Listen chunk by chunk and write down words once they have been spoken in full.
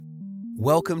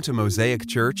Welcome to Mosaic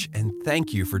Church, and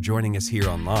thank you for joining us here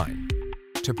online.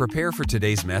 To prepare for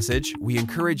today's message, we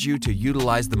encourage you to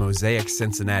utilize the Mosaic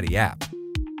Cincinnati app.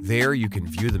 There you can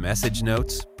view the message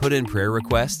notes, put in prayer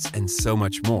requests, and so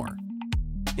much more.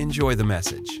 Enjoy the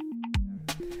message.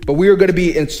 But we are going to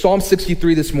be in Psalm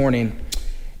 63 this morning,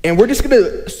 and we're just going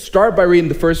to start by reading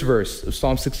the first verse of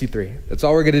Psalm 63. That's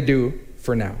all we're going to do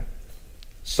for now.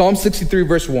 Psalm 63,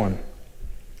 verse 1.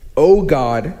 O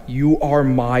God, you are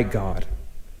my God.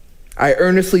 I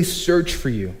earnestly search for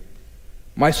you.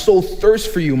 My soul thirsts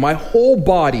for you. My whole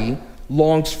body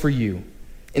longs for you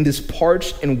in this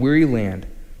parched and weary land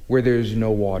where there is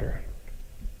no water.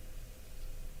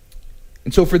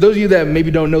 And so for those of you that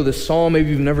maybe don't know this psalm, maybe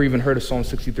you've never even heard of Psalm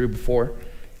 63 before,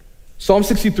 Psalm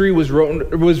 63 was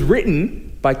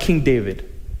written by King David.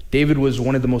 David was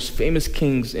one of the most famous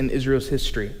kings in Israel's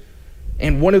history,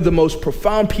 and one of the most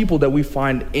profound people that we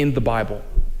find in the Bible.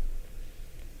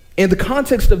 And the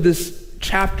context of this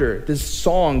chapter, this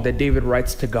song that David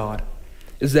writes to God,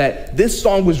 is that this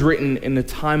song was written in a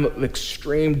time of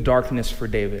extreme darkness for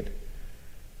David.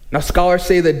 Now, scholars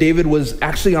say that David was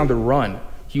actually on the run.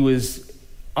 He was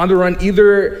on the run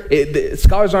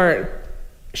scholars aren't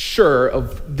sure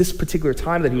of this particular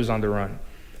time that he was on the run.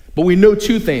 But we know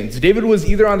two things. David was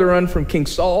either on the run from King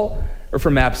Saul or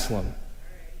from Absalom.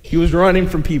 He was running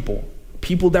from people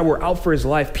that were out for his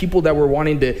life, people that were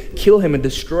wanting to kill him and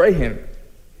destroy him.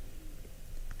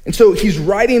 And so he's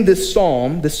writing this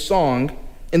song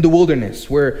in the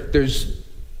wilderness where there's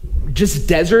just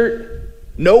desert,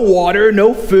 no water,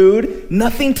 no food,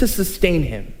 nothing to sustain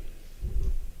him.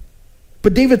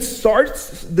 But David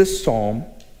starts this psalm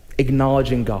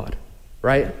acknowledging God,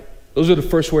 right? Those are the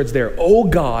first words there. Oh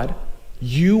God,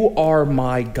 you are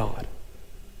my God.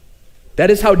 That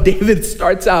is how David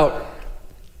starts out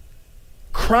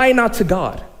crying out to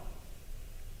God.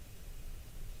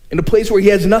 In a place where he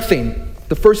has nothing,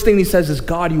 the first thing he says is,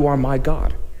 God, you are my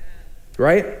God.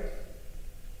 Right?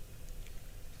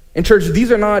 In church,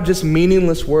 these are not just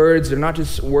meaningless words. They're not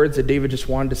just words that David just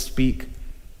wanted to speak.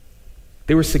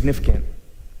 They were significant.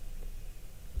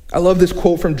 I love this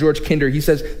quote from George Kinder. He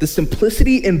says, the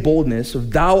simplicity and boldness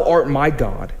of thou art my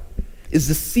God is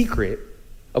the secret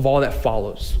of all that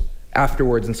follows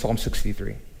afterwards in Psalm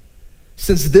 63.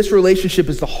 Since this relationship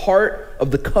is the heart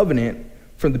of the covenant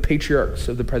from the patriarchs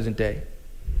of the present day.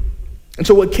 And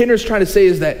so what Kinder's trying to say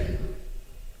is that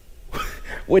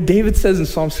what David says in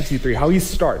Psalm 63, how he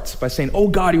starts by saying, oh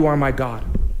God, you are my God,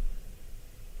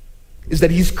 is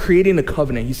that he's creating a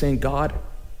covenant. He's saying, God,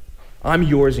 I'm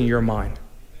yours and you're mine.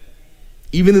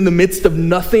 Even in the midst of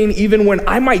nothing, even when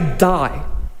I might die,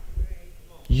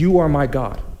 you are my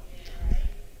God.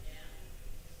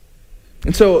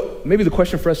 And so maybe the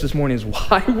question for us this morning is,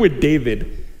 why would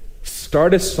David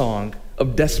start a song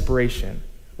of desperation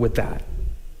with that?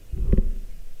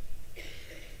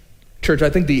 Church, I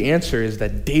think the answer is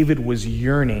that David was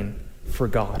yearning for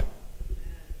God.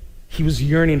 He was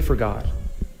yearning for God.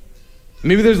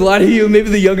 Maybe there's a lot of you, maybe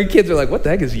the younger kids are like, what the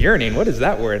heck is yearning? What is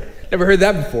that word? Never heard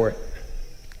that before.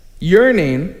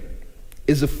 Yearning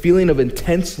is a feeling of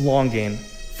intense longing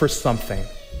for something.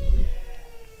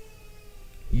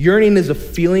 Yearning is a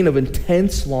feeling of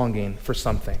intense longing for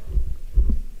something.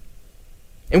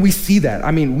 And we see that.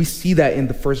 We see that in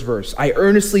the first verse. I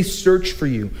earnestly search for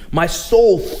you. My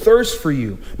soul thirsts for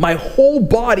you. My whole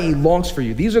body longs for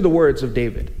you. These are the words of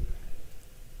David.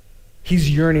 He's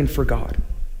yearning for God.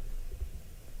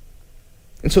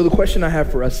 And so the question I have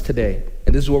for us today,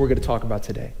 and this is what we're going to talk about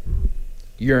today,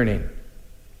 yearning.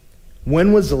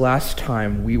 When was the last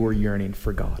time we were yearning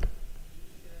for God?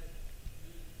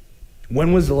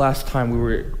 When was the last time we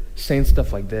were saying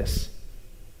stuff like this?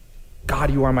 God,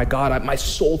 you are my God. My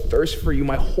soul thirsts for you.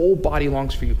 My whole body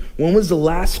longs for you. When was the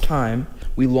last time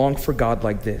we longed for God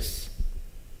like this?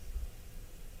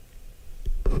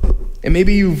 And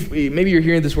maybe you're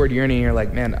hearing this word yearning and you're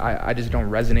like, man, I just don't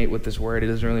resonate with this word. It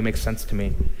doesn't really make sense to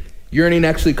me. Yearning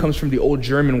actually comes from the old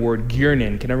German word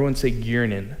Yearning. Can everyone say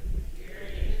Yearning?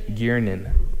 Yearning.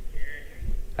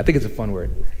 I think it's a fun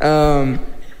word.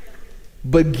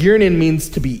 But yearning means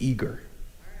to be eager.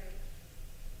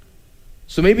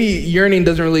 So maybe yearning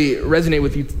doesn't really resonate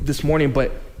with you this morning,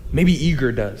 but maybe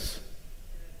eager does.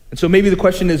 And so maybe the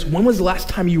question is, when was the last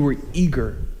time you were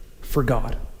eager for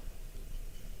God?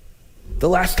 The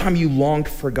last time you longed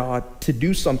for God to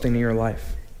do something in your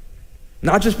life?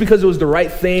 Not just because it was the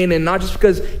right thing, and not just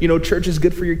because, church is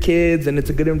good for your kids and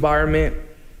it's a good environment,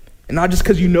 and not just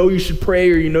because you should pray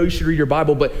or you should read your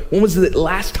Bible, but when was the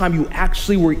last time you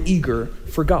actually were eager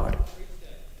for God?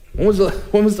 When was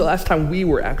the last time we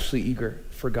were actually eager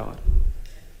for God?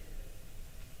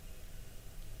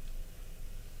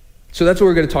 So that's what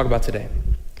we're going to talk about today.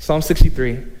 Psalm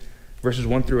 63, verses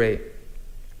 1 through 8.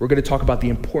 We're going to talk about the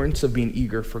importance of being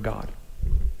eager for God.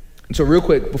 And so real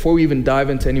quick, before we even dive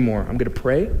into any more, I'm going to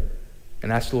pray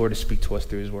and ask the Lord to speak to us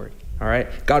through his word. All right?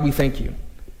 God, we thank you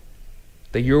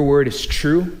that your word is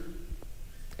true.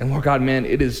 And Lord God, man,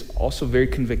 it is also very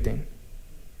convicting,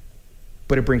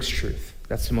 but it brings truth.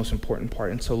 That's the most important part.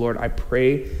 And so, Lord, I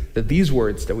pray that these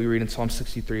words that we read in Psalm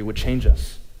 63 would change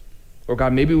us. Lord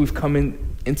God, maybe we've come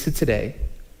into today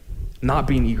not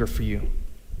being eager for you.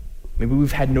 Maybe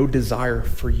we've had no desire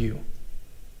for you.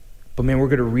 But man, we're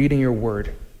going to read in your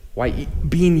word why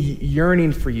being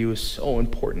yearning for you is so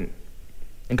important.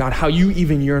 And God, how you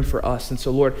even yearn for us. And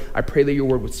so, Lord, I pray that your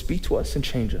word would speak to us and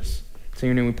change us. So in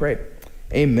your name we pray.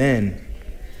 Amen.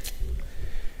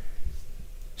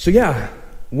 So yeah,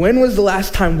 when was the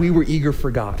last time we were eager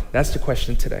for God? That's the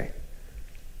question today.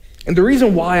 And the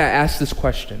reason why I asked this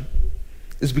question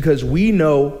is because we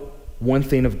know one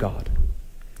thing of God,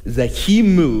 is that he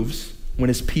moves when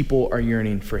his people are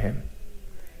yearning for him.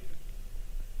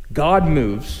 God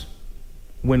moves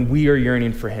when we are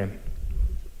yearning for him.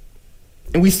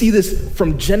 And we see this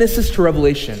from Genesis to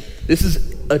Revelation. This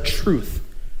is a truth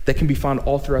that can be found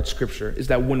all throughout Scripture, is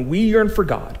that when we yearn for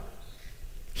God,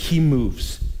 he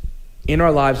moves in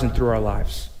our lives and through our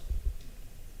lives.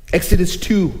 Exodus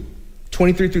 2,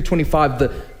 23 through 25,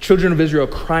 the children of Israel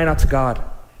crying out to God.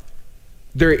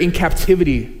 They're in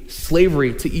captivity,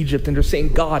 slavery to Egypt, and they're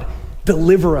saying, God,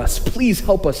 deliver us, please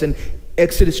help us. And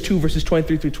Exodus 2, verses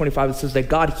 23 through 25, it says that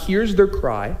God hears their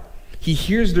cry, he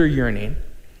hears their yearning,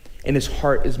 and his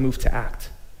heart is moved to act.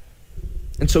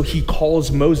 And so he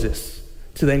calls Moses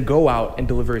to then go out and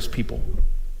deliver his people.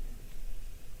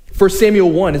 1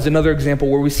 Samuel 1 is another example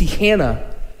where we see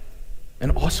Hannah,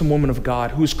 an awesome woman of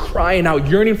God, who is crying out,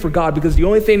 yearning for God, because the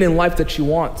only thing in life that she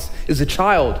wants is a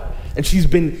child. And she's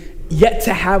been yet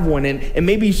to have one. And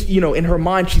maybe, in her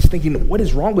mind, she's thinking, what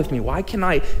is wrong with me? Why can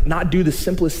I not do the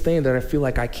simplest thing that I feel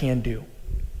like I can do?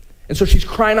 And so she's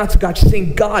crying out to God. She's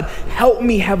saying, God, help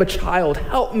me have a child.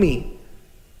 Help me.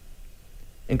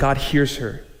 And God hears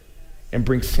her and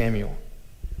brings Samuel,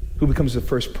 who becomes the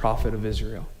first prophet of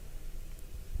Israel,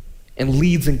 and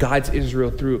leads and guides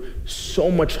Israel through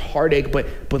so much heartache,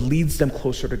 but leads them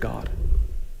closer to God.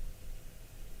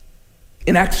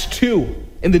 In Acts 2,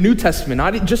 in the New Testament,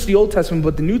 not just the Old Testament,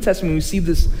 but the New Testament, we see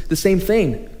the same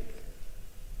thing.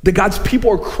 That God's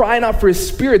people are crying out for his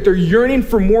spirit. They're yearning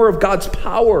for more of God's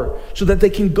power so that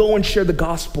they can go and share the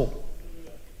gospel.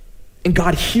 And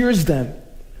God hears them,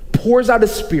 pours out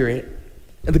his spirit,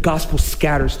 and the gospel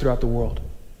scatters throughout the world.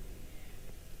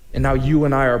 And now you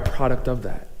and I are a product of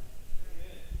that.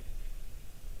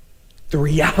 The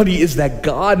reality is that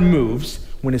God moves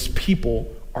when his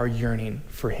people are yearning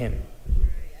for him.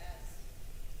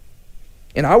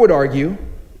 And I would argue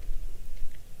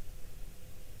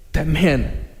that,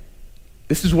 man,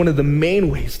 this is one of the main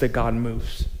ways that God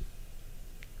moves.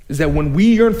 Is that when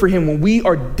we yearn for him, when we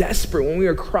are desperate, when we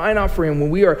are crying out for him, when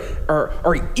we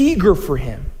are eager for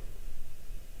him,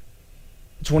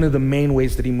 it's one of the main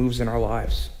ways that he moves in our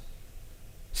lives.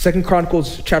 2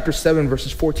 Chronicles chapter 7,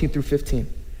 verses 14 through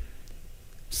 15.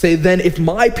 Say, then if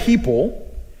my people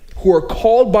who are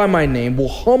called by my name will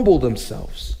humble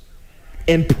themselves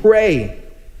and pray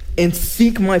and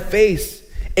seek my face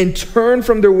and turn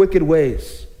from their wicked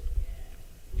ways.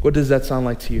 What does that sound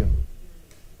like to you?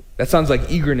 That sounds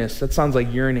like eagerness. That sounds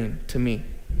like yearning to me,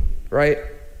 right?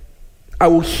 I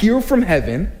will hear from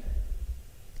heaven.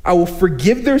 I will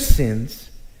forgive their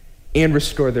sins and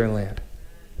restore their land.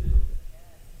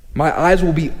 My eyes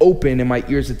will be open and my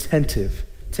ears attentive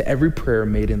to every prayer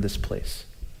made in this place.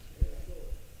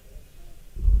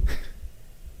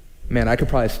 Man, I could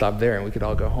probably stop there and we could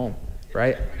all go home,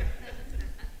 right?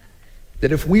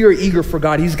 That if we are eager for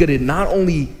God, he's going to not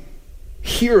only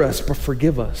hear us, but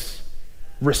forgive us,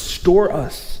 restore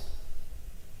us.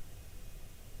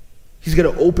 He's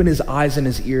going to open his eyes and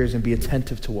his ears and be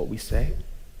attentive to what we say.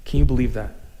 Can you believe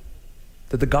that?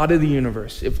 That the God of the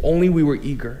universe, if only we were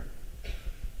eager,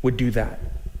 would do that.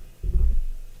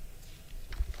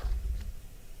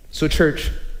 So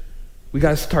church, we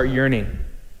got to start yearning.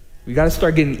 We got to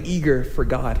start getting eager for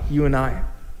God, you and I.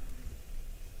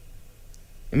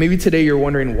 And maybe today you're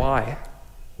wondering why.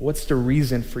 What's the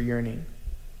reason for yearning?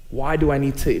 Why do I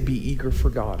need to be eager for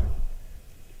God?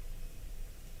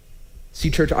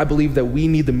 See, church, I believe that we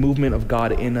need the movement of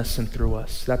God in us and through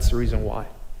us. That's the reason why.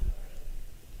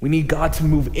 We need God to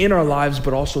move in our lives,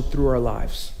 but also through our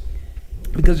lives.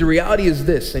 Because the reality is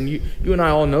this, and you and I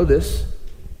all know this,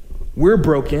 we're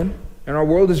broken, and our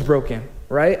world is broken,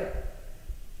 right?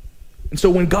 And so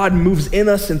when God moves in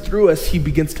us and through us, he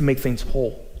begins to make things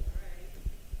whole.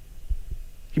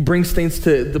 He brings things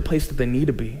to the place that they need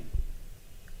to be.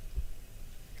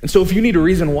 And so if you need a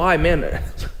reason why, man,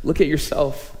 look at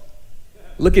yourself.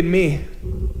 Look at me.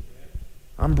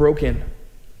 I'm broken.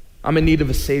 I'm in need of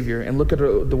a Savior. And look at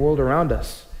the world around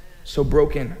us. So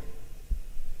broken.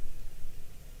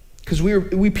 Because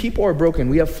we people are broken.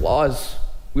 We have flaws.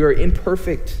 We are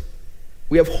imperfect.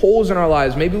 We have holes in our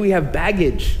lives. Maybe we have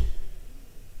baggage,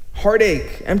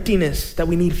 heartache, emptiness that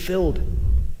we need filled.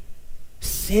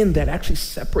 Sin that actually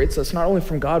separates us not only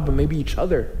from God, but maybe each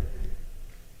other.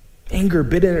 Anger,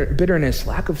 bitterness,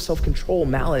 lack of self-control,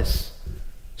 malice.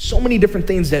 So many different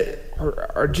things that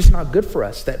are just not good for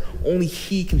us, that only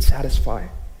He can satisfy.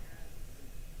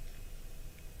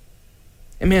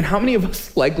 And man, how many of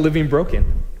us like living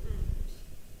broken?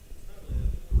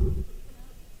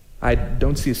 I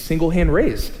don't see a single hand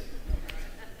raised.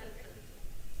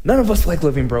 None of us like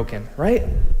living broken, right?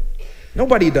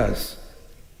 Nobody does.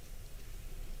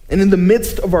 And in the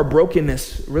midst of our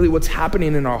brokenness, really what's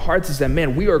happening in our hearts is that,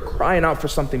 man, we are crying out for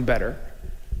something better.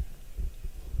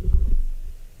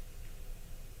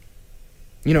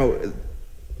 You know,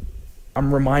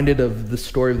 I'm reminded of the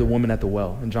story of the woman at the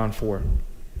well in John 4.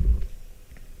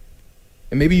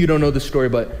 And maybe you don't know the story,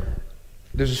 but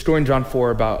there's a story in John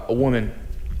 4 about a woman.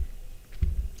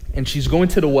 And she's going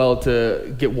to the well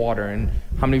to get water. And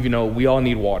how many of you know we all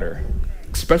need water?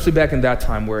 Especially back in that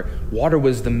time where water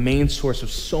was the main source of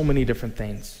so many different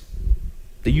things.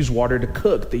 They use water to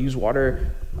cook. They use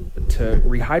water to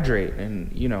rehydrate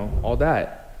and, you know, all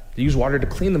that. They use water to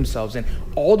clean themselves. And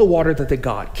all the water that they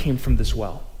got came from this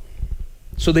well.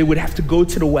 So they would have to go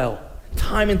to the well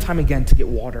time and time again to get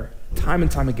water, time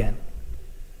and time again.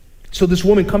 So this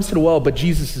woman comes to the well, but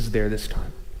Jesus is there this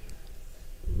time.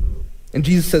 And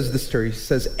Jesus says this to her. He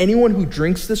says, anyone who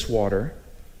drinks this water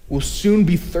will soon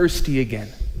be thirsty again.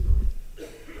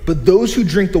 But those who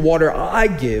drink the water I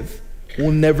give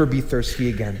will never be thirsty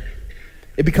again.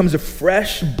 It becomes a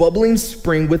fresh, bubbling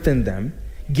spring within them,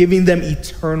 giving them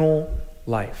eternal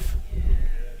life.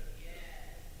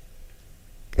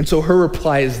 And so her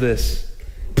reply is this: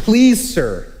 please,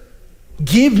 sir,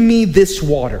 give me this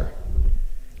water.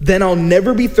 Then I'll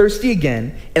never be thirsty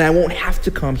again, and I won't have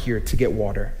to come here to get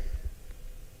water.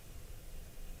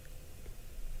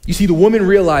 You see, the woman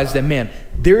realized that, man,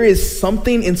 there is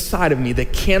something inside of me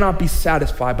that cannot be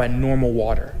satisfied by normal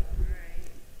water.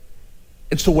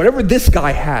 And so whatever this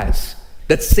guy has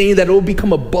that's saying that it will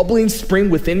become a bubbling spring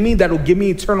within me that will give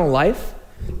me eternal life,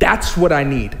 that's what I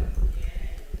need.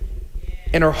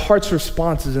 And our heart's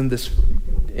response is in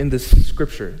this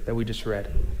scripture that we just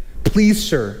read. Please,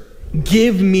 sir,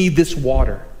 give me this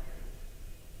water.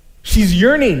 She's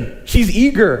yearning. She's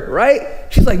eager, right?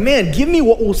 She's like, man, give me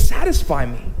what will satisfy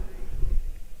me.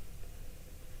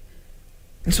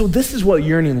 And so this is what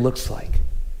yearning looks like.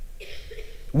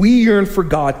 We yearn for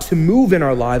God to move in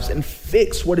our lives and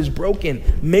fix what is broken,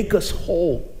 make us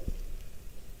whole,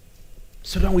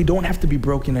 so that we don't have to be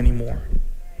broken anymore.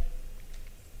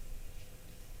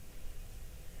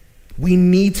 We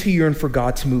need to yearn for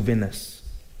God to move in us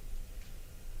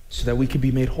so that we can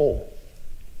be made whole.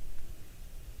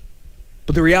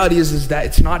 But the reality is that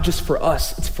it's not just for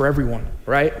us, it's for everyone,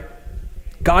 right?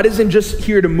 God isn't just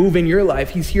here to move in your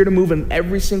life. He's here to move in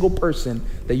every single person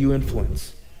that you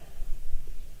influence.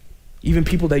 Even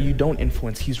people that you don't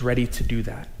influence, He's ready to do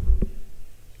that.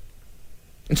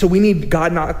 And so we need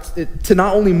God to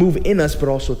not only move in us, but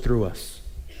also through us.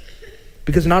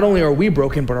 Because not only are we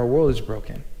broken, but our world is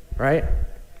broken, right?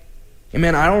 And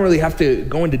man, I don't really have to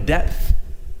go into depth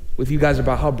with you guys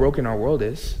about how broken our world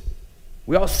is.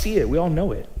 We all see it. We all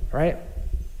know it, right?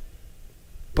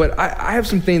 But I have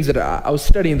some things that I was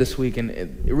studying this week, and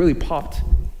it really popped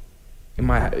in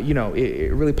my,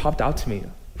 it really popped out to me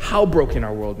how broken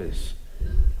our world is.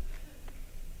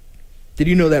 Did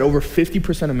you know that over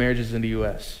 50% of marriages in the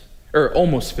U.S., or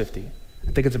almost 50,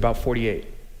 I think it's about 48,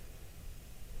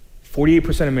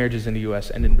 48% of marriages in the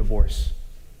U.S. end in divorce?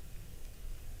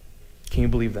 Can you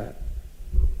believe that?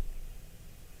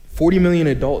 40 million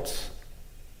adults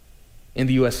in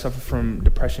the U.S. suffer from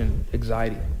depression,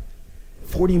 anxiety.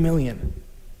 40 million.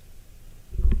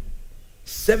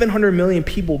 700 million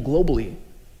people globally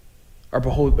are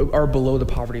below the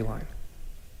poverty line.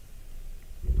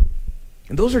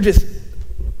 And those are just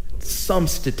some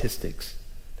statistics.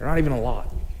 They're not even a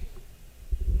lot.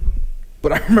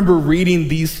 But I remember reading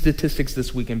these statistics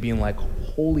this week and being like,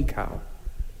 holy cow.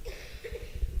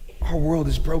 Our world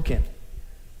is broken.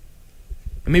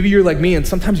 And maybe you're like me, and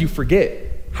sometimes you forget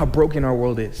how broken our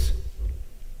world is.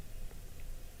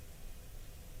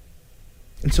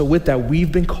 And so with that,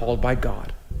 we've been called by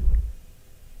God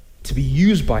to be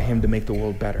used by Him to make the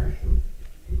world better.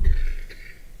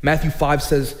 Matthew 5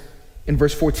 says in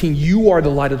verse 14, you are the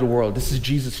light of the world. This is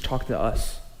Jesus talking to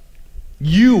us.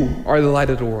 You are the light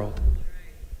of the world.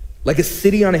 Like a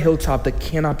city on a hilltop that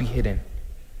cannot be hidden.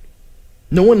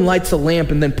 No one lights a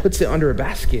lamp and then puts it under a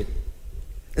basket.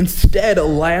 Instead, a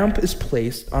lamp is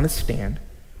placed on a stand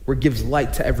where it gives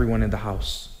light to everyone in the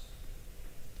house.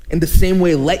 In the same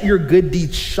way, let your good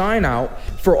deeds shine out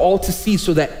for all to see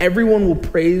so that everyone will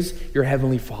praise your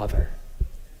heavenly Father.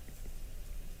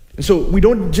 And so we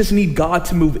don't just need God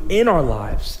to move in our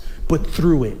lives, but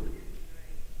through it.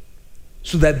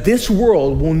 So that this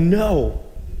world will know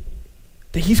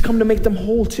that he's come to make them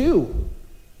whole too.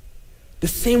 The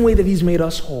same way that he's made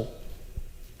us whole.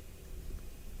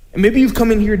 And maybe you've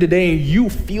come in here today and you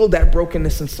feel that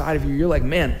brokenness inside of you. You're like,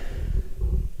 man,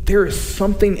 there is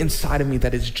something inside of me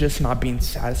that is just not being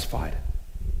satisfied.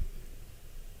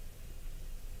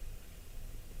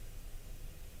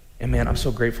 And man, I'm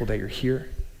so grateful that you're here.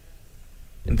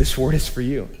 And this word is for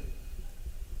you.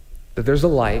 That there's a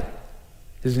light.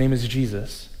 His name is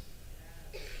Jesus.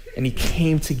 And he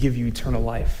came to give you eternal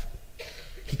life.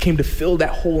 He came to fill that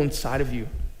hole inside of you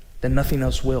that nothing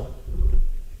else will.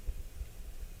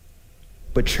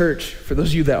 But church, for those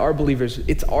of you that are believers,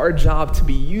 it's our job to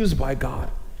be used by God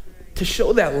to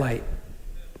show that light.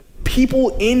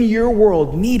 People in your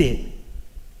world need it.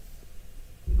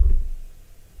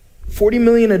 40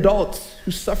 million adults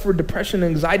who suffer depression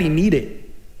and anxiety need it.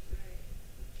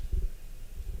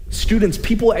 Students,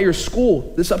 people at your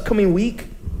school this upcoming week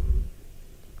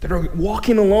that are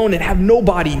walking alone and have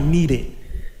nobody need it.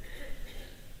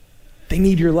 They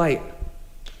need your light.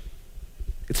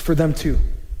 It's for them too.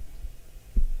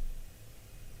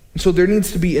 And so there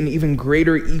needs to be an even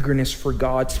greater eagerness for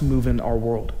God to move in our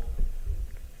world.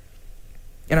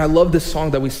 And I love this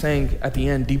song that we sang at the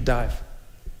end, Deep Dive.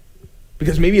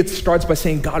 Because maybe it starts by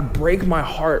saying, God, break my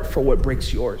heart for what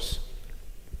breaks yours.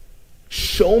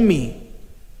 Show me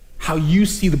how you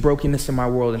see the brokenness in my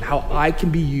world and how I can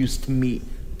be used to meet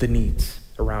the needs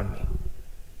around me.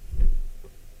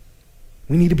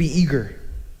 We need to be eager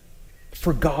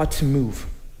for God to move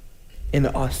in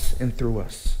us and through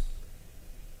us.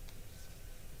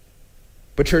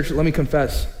 But church, let me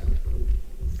confess,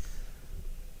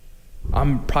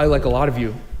 I'm probably like a lot of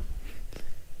you,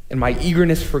 and my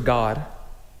eagerness for God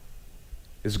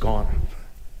is gone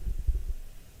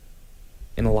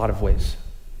in a lot of ways.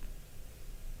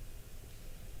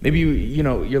 Maybe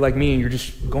you're like me and you're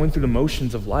just going through the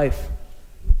motions of life.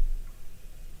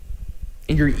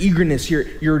 And your eagerness,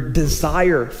 your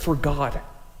desire for God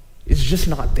is just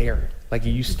not there like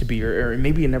it used to be, or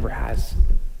maybe it never has.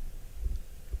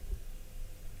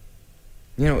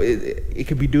 It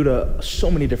could be due to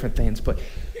so many different things, but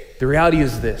the reality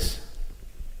is this.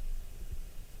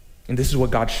 And this is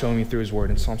what God's showing me through his word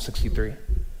in Psalm 63,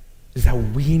 is that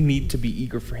we need to be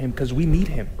eager for him because we need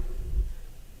him.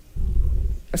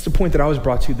 That's the point that I was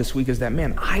brought to this week, is that,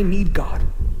 man, I need God.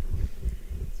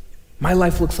 My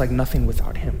life looks like nothing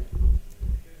without him.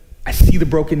 I see the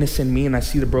brokenness in me and I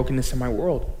see the brokenness in my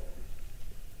world.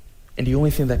 And the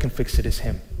only thing that can fix it is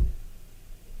him.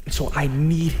 And so I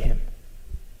need him.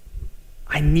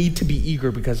 I need to be eager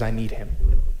because I need him.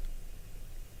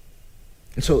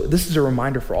 And so this is a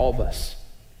reminder for all of us.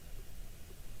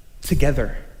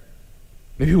 Together,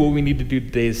 maybe what we need to do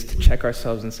today is to check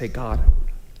ourselves and say, God,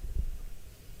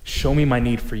 show me my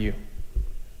need for you.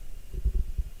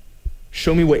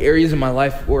 Show me what areas in my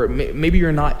life where maybe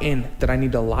you're not in that I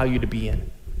need to allow you to be in.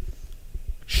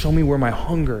 Show me where my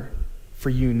hunger for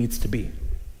you needs to be.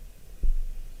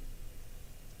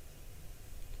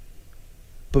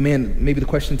 But man, maybe the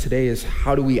question today is,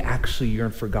 how do we actually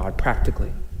yearn for God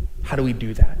practically? How do we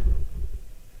do that?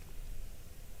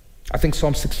 I think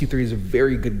Psalm 63 is a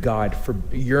very good guide for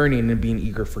yearning and being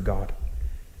eager for God.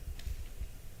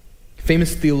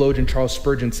 Famous theologian Charles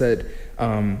Spurgeon said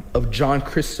of John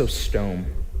Chrysostom,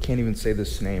 can't even say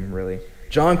this name really,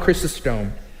 John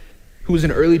Chrysostom, who was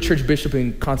an early church bishop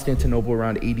in Constantinople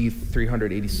around AD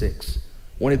 386,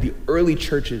 one of the early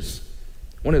churches,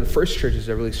 one of the first churches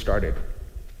that really started.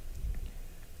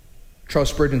 Charles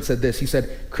Spurgeon said this. He said,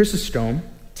 Chrysostom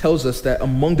tells us that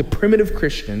among the primitive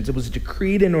Christians, it was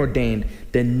decreed and ordained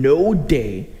that no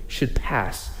day should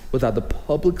pass without the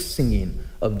public singing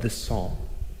of this psalm,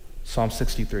 Psalm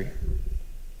 63.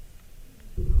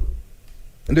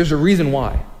 And there's a reason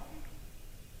why.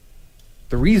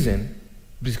 The reason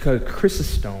is because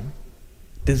Chrysostom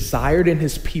desired in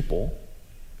his people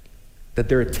that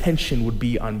their attention would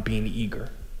be on being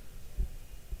eager.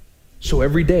 So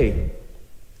every day,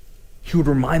 he would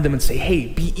remind them and say, hey,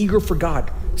 be eager for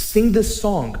God. Sing this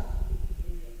song.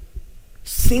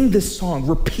 Sing this song.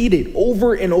 Repeat it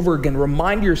over and over again.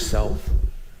 Remind yourself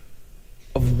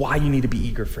why you need to be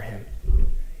eager for him.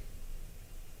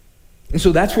 And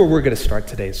so that's where we're going to start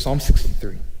today, Psalm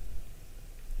 63.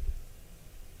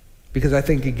 Because I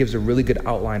think it gives a really good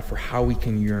outline for how we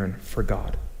can yearn for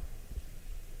God.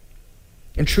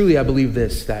 And truly, I believe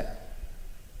this, that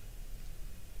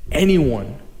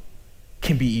anyone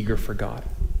can be eager for God.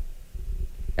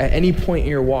 At any point in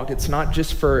your walk, it's not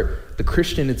just for the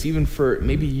Christian, it's even for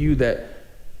maybe you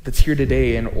that's here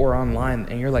today or online,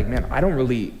 and you're like, man, I don't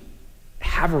really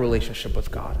have a relationship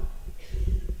with God.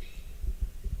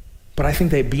 But I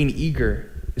think that being eager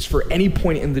is for any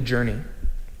point in the journey.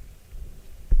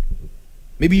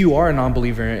 Maybe you are a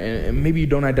non-believer, and maybe you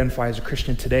don't identify as a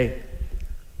Christian today.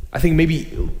 I think maybe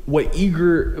what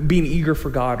being eager for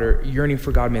God or yearning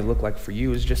for God may look like for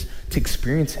you is just to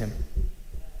experience him.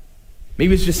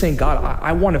 Maybe it's just saying, God,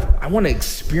 I want to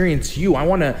experience you. I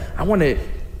want to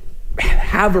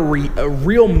have a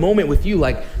real moment with you,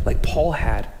 like Paul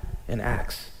had in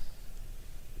Acts,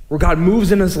 where God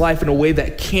moves in his life in a way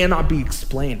that cannot be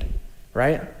explained,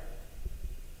 right?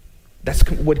 That's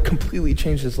what completely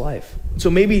changed his life. So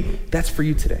maybe that's for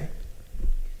you today.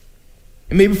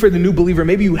 And maybe for the new believer,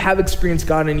 maybe you have experienced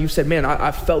God and you've said, man,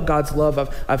 I've felt God's love.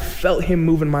 I've felt him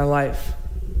move in my life.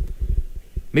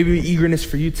 Maybe the eagerness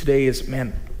for you today is,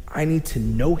 man, I need to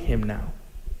know him now.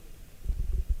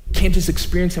 Can't just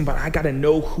experience him, but I got to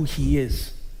know who he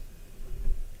is.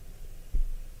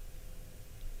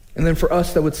 And then for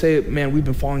us that would say, man, we've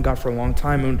been following God for a long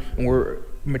time and we're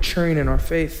maturing in our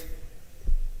faith.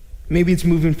 Maybe it's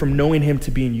moving from knowing him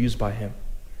to being used by him.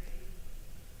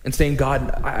 And saying,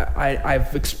 God,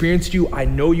 I've experienced you. I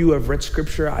know you. I've read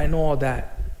scripture. I know all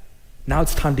that. Now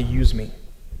it's time to use me.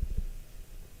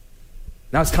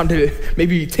 Now it's time to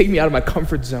maybe take me out of my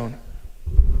comfort zone,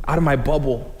 out of my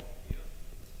bubble,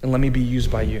 and let me be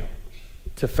used by you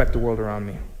to affect the world around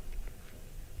me.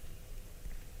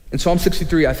 And Psalm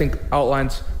 63, I think,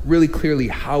 outlines really clearly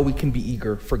how we can be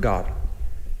eager for God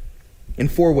in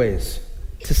 4 ways: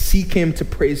 to seek him, to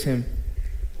praise him,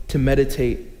 to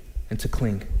meditate, and to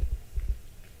cling.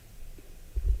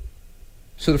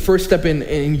 So the first step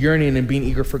in yearning and being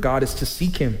eager for God is to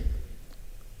seek him.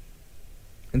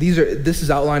 And this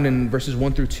is outlined in verses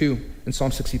 1 through 2 in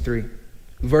Psalm 63.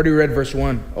 We've already read verse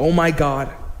 1. Oh my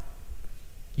God,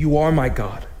 you are my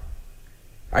God.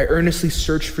 I earnestly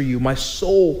search for you. My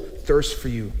soul thirsts for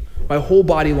you. My whole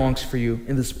body longs for you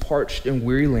in this parched and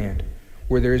weary land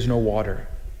where there is no water.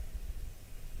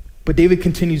 But David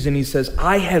continues and he says,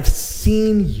 I have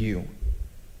seen you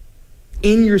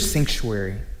in your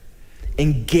sanctuary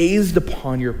and gazed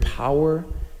upon your power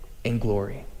and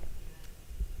glory.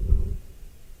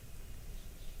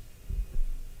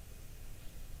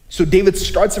 So David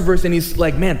starts a verse and he's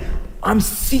like, man, I'm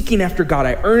seeking after God.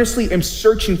 I earnestly am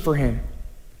searching for him.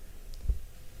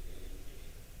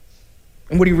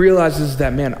 And what he realizes is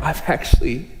that, man, I've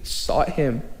actually sought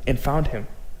him and found him,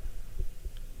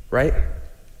 right?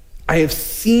 I have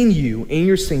seen you in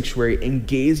your sanctuary and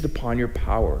gazed upon your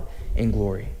power and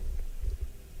glory.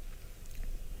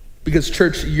 Because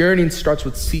church, yearning starts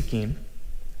with seeking,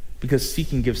 because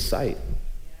seeking gives sight.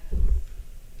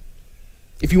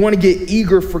 If you want to get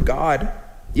eager for God,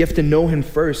 you have to know him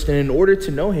first. And in order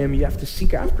to know him, you have to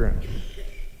seek after him.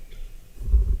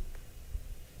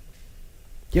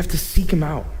 You have to seek him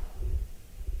out.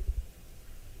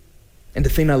 And the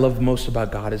thing I love most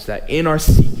about God is that in our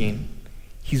seeking,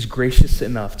 he's gracious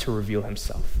enough to reveal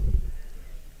himself.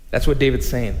 That's what David's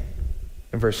saying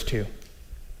in verse 2.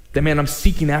 That, man, I'm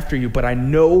seeking after you, but I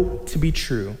know to be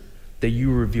true that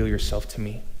you reveal yourself to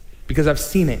me. Because I've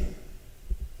seen it.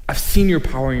 I've seen your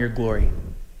power and your glory.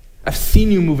 I've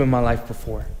seen you move in my life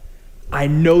before. I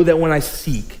know that when I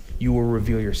seek, you will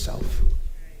reveal yourself.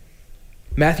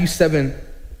 Matthew 7,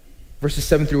 verses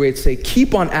 7 through 8 say,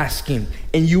 keep on asking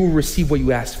and you will receive what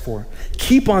you asked for.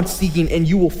 Keep on seeking and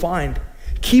you will find.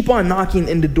 Keep on knocking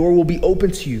and the door will be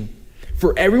open to you.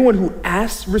 For everyone who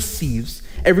asks receives,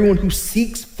 everyone who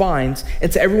seeks finds,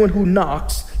 and to everyone who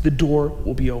knocks, the door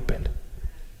will be opened.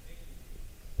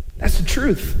 That's the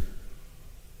truth.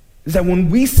 Is that when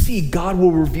we seek, God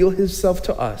will reveal himself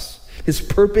to us, his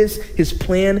purpose, his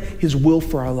plan, his will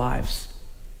for our lives.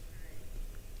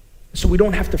 So we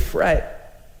don't have to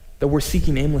fret that we're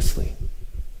seeking aimlessly.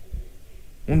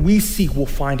 When we seek, we'll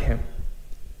find him.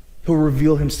 He'll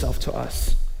reveal himself to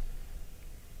us.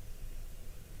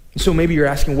 So maybe you're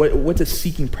asking, what does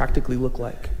seeking practically look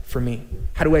like for me?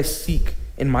 How do I seek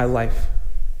in my life?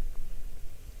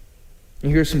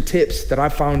 And here's some tips that I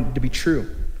found to be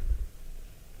true.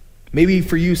 Maybe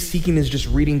for you, seeking is just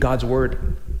reading God's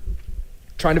word,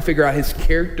 trying to figure out his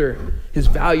character, his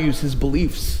values, his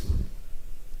beliefs.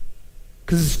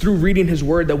 Because it's through reading his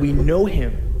word that we know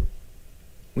him.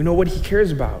 We know what he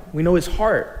cares about. We know his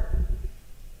heart.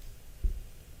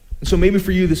 And so maybe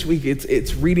for you this week,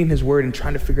 it's reading his word and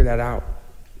trying to figure that out.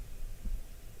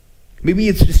 Maybe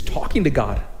it's just talking to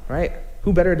God, right?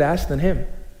 Who better to ask than him?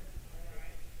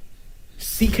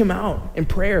 Seek him out in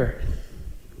prayer.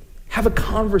 Have a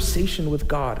conversation with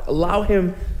God. Allow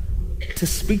him to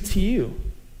speak to you.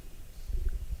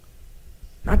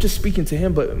 Not just speaking to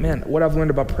him, but man, what I've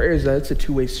learned about prayer is that it's a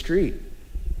two-way street.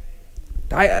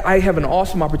 I have an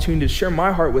awesome opportunity to share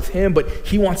my heart with him, but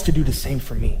he wants to do the same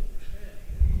for me.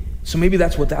 So maybe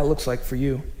that's what that looks like for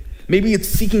you. Maybe it's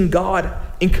seeking God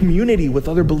in community with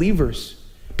other believers,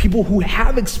 people who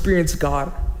have experienced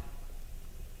God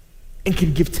and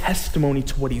can give testimony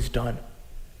to what he's done.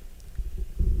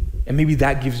 And maybe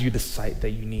that gives you the sight that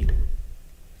you need.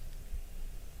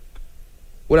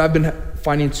 What I've been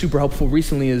finding super helpful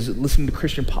recently is listening to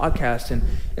Christian podcasts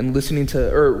and listening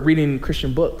to or reading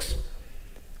Christian books.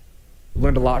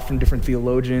 Learned a lot from different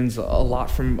theologians, a lot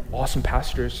from awesome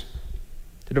pastors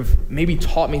that have maybe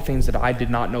taught me things that I did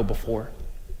not know before.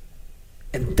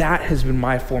 And that has been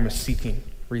my form of seeking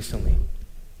recently.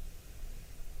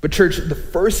 But church, the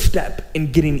first step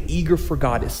in getting eager for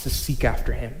God is to seek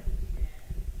after him.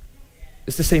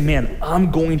 It's to say, man,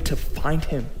 I'm going to find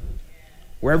him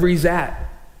wherever he's at,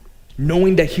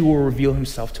 knowing that he will reveal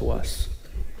himself to us.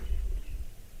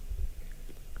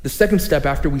 The second step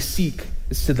after we seek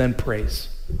is to then praise.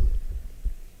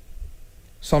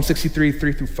 Psalm 63,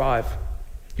 3-5.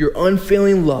 Your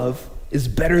unfailing love is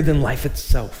better than life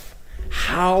itself.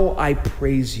 How I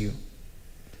praise you.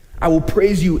 I will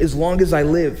praise you as long as I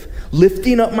live,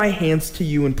 lifting up my hands to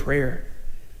you in prayer.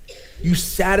 You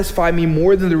satisfy me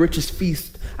more than the richest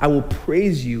feast. I will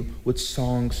praise you with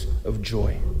songs of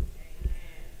joy.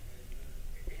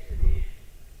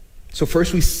 So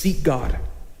first we seek God.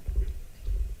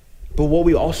 But what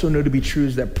we also know to be true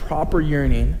is that proper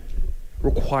yearning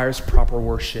requires proper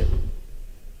worship.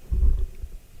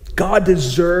 God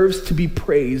deserves to be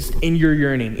praised in your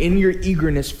yearning, in your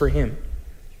eagerness for him.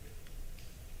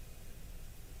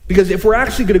 Because if we're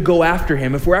actually going to go after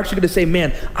him, if we're actually going to say,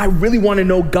 man, I really want to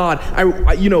know God,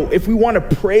 if we want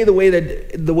to pray the way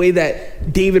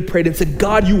that David prayed and said,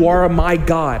 God, you are my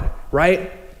God,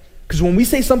 right? Because when we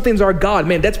say something's our God,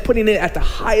 man, that's putting it at the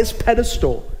highest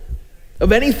pedestal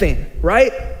of anything,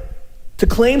 right? To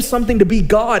claim something to be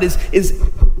God is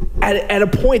at a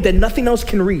point that nothing else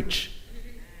can reach.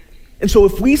 And so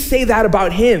if we say that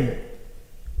about him,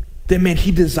 then man,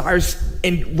 he desires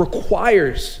and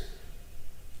requires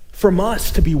from us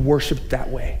to be worshiped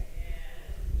that way.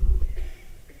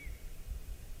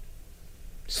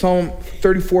 Psalm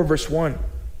 34, verse 1.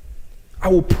 I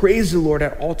will praise the Lord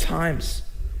at all times.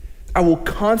 I will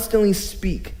constantly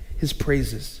speak his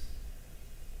praises.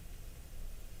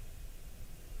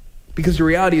 Because the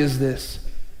reality is this.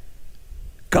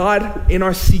 God, in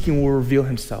our seeking, will reveal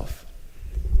himself.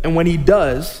 And when he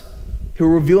does, he'll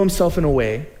reveal himself in a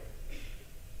way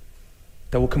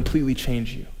that will completely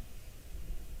change you.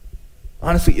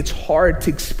 Honestly, it's hard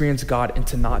to experience God and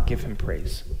to not give him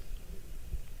praise.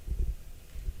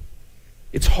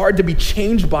 It's hard to be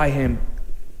changed by him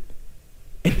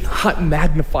and not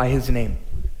magnify his name.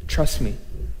 Trust me.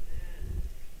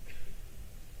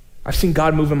 I've seen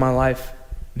God move in my life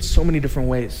in so many different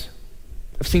ways.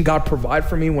 I've seen God provide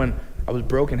for me when I was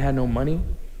broke and had no money.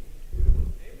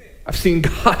 I've seen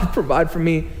God provide for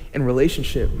me in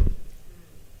relationship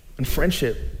and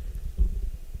friendship.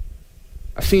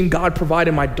 I've seen God provide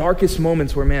in my darkest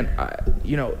moments where, man,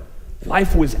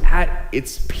 life was at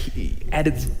its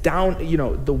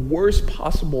down, the worst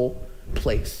possible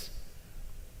place.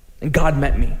 And God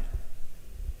met me.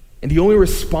 And the only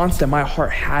response that my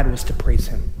heart had was to praise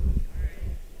him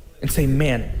and say,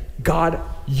 man, God,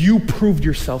 you proved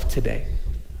yourself today.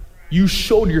 You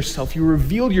showed yourself, you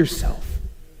revealed yourself,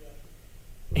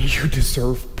 and you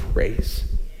deserve praise.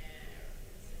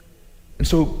 And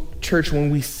so, church, when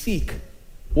we seek,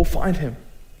 we'll find him.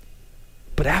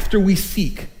 But after we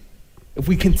seek, if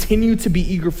we continue to be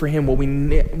eager for him, what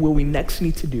we next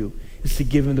need to do is to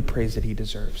give him the praise that he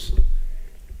deserves.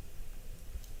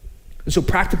 And so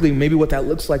practically, maybe what that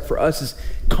looks like for us is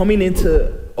coming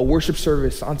into a worship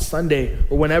service on Sunday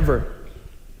or whenever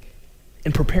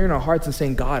and preparing our hearts and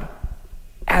saying, God,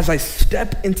 as I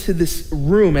step into this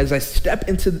room, as I step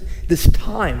into this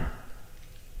time,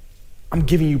 I'm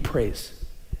giving you praise.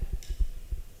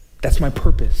 That's my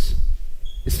purpose,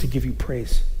 is to give you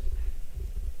praise.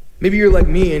 Maybe you're like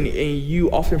me and you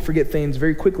often forget things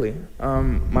very quickly.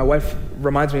 My wife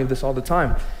reminds me of this all the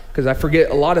time because I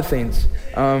forget a lot of things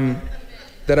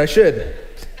that I should.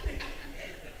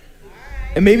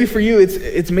 And maybe for you,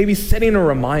 it's maybe setting a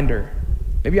reminder,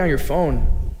 maybe on your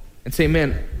phone, and say,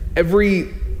 man,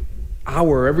 every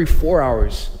hour, every 4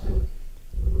 hours,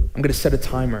 I'm going to set a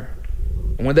timer.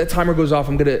 And when that timer goes off,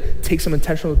 I'm going to take some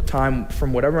intentional time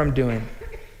from whatever I'm doing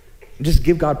and just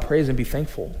give God praise and be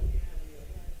thankful.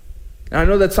 And I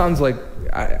know that sounds like,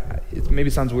 it maybe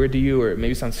sounds weird to you, or it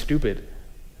maybe sounds stupid,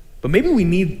 but maybe we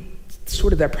need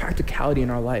sort of that practicality in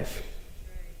our life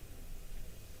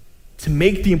to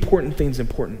make the important things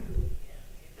important.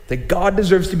 That God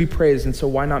deserves to be praised, and so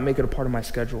why not make it a part of my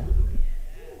schedule?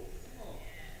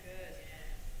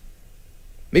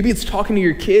 Maybe it's talking to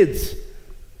your kids,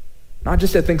 not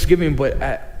just at Thanksgiving, but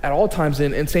at all times,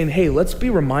 and saying, hey, let's be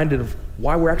reminded of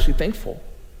why we're actually thankful.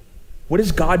 What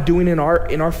is God doing in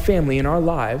our family, in our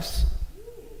lives?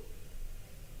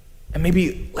 And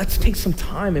maybe let's take some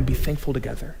time and be thankful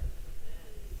together.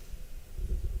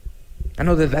 I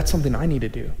know that that's something I need to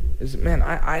do.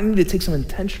 I need to take some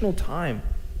intentional time.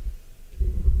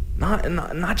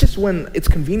 Not just when it's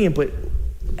convenient, but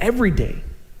every day,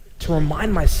 to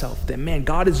remind myself that, man,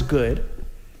 God is good,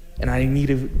 and I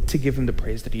need to give him the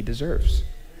praise that he deserves.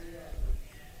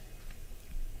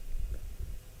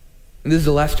 And this is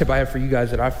the last tip I have for you guys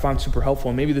that I've found super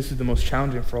helpful, and maybe this is the most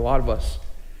challenging for a lot of us.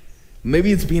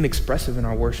 Maybe it's being expressive in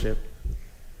our worship.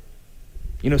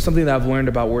 You know, something that I've learned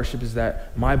about worship is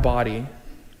that my body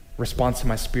responds to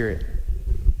my spirit.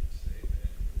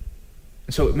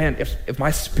 And so, man, if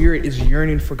my spirit is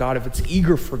yearning for God, if it's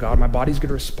eager for God, my body's going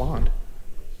to respond.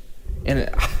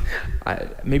 And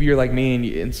maybe you're like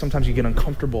me, and sometimes you get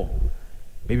uncomfortable.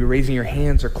 Maybe raising your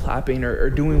hands or clapping or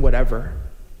doing whatever.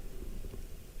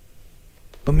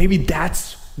 But maybe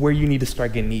that's where you need to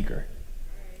start getting eager.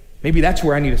 Maybe that's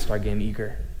where I need to start getting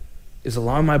eager, is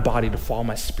allowing my body to follow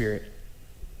my spirit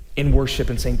in worship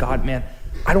and saying, God, man,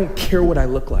 I don't care what I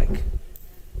look like.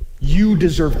 You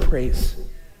deserve praise.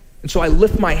 And so I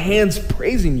lift my hands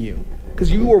praising you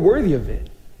because you are worthy of it.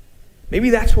 Maybe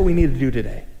that's what we need to do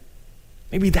today.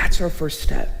 Maybe that's our first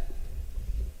step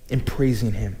in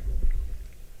praising him.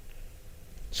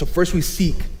 So first we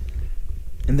seek,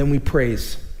 and then we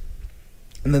praise.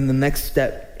 And then the next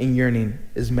step in yearning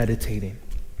is meditating.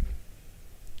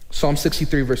 Psalm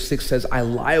 63 verse 6 says, I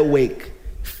lie awake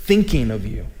thinking of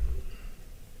you,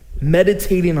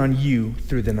 meditating on you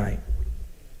through the night.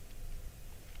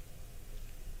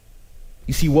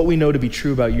 You see, what we know to be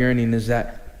true about yearning is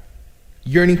that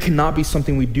yearning cannot be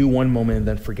something we do one moment and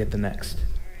then forget the next.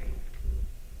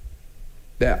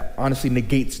 That honestly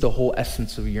negates the whole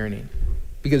essence of yearning.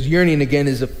 Because yearning, again,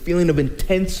 is a feeling of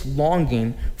intense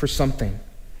longing for something.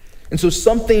 And so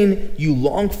something you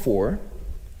long for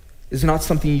is not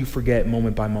something you forget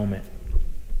moment by moment.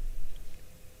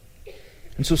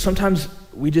 And so sometimes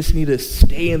we just need to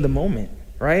stay in the moment,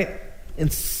 right?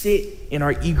 And sit in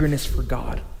our eagerness for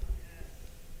God.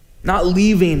 Not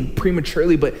leaving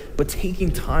prematurely, but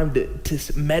taking time to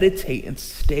meditate and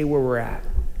stay where we're at.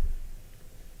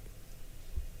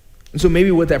 And so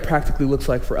maybe what that practically looks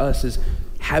like for us is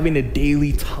having a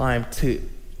daily time to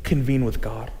convene with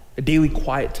God, a daily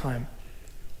quiet time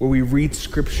where we read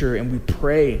scripture and we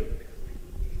pray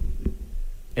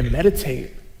and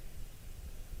meditate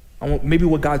on maybe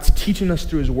what God's teaching us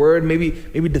through his word, maybe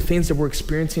the things that we're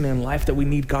experiencing in life that we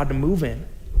need God to move in.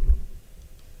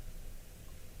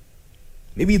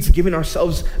 Maybe it's giving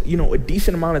ourselves, a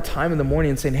decent amount of time in the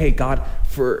morning and saying, hey, God,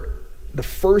 for the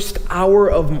first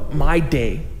hour of my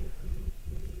day,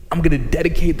 I'm going to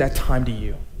dedicate that time to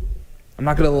you. I'm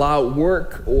not going to allow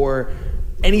work or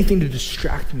anything to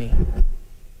distract me,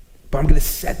 but I'm going to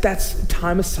set that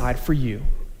time aside for you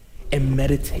and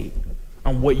meditate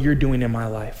on what you're doing in my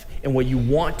life and what you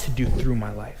want to do through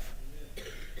my life.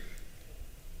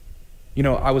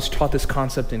 I was taught this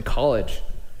concept in college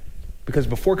because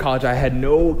before college, I had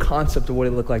no concept of what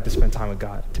it looked like to spend time with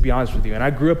God, to be honest with you. And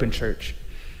I grew up in church.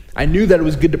 I knew that it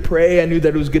was good to pray. I knew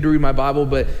that it was good to read my Bible,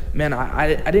 but man,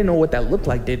 I didn't know what that looked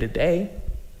like day to day.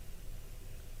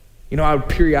 I would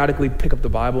periodically pick up the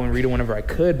Bible and read it whenever I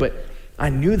could, but I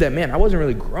knew that, man, I wasn't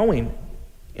really growing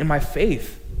in my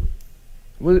faith.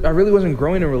 I really wasn't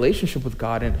growing in a relationship with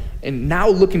God. And now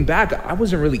looking back, I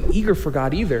wasn't really eager for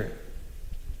God either.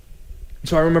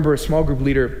 So I remember a small group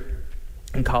leader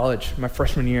in college, my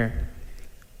freshman year,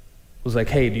 was like,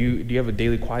 hey, do you have a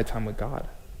daily quiet time with God?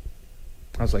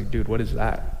 I was like, dude, what is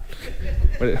that?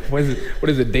 What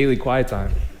is a daily quiet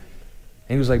time?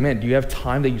 And he was like, man, do you have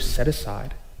time that you set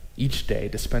aside each day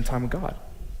to spend time with God?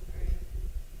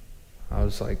 I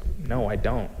was like, no, I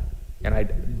don't. And I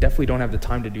definitely don't have the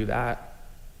time to do that.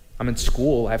 I'm in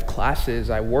school, I have classes,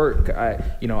 I work, I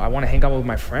want to hang out with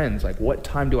my friends. Like, what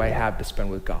time do I have to spend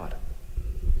with God?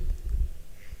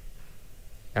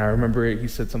 And I remember he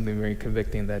said something very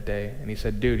convicting that day. And he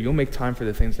said, dude, you'll make time for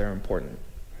the things that are important.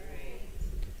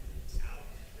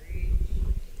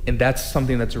 And that's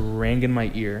something that's rang in my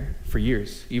ear for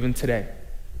years, even today,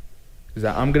 is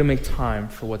that I'm going to make time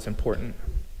for what's important.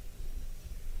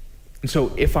 And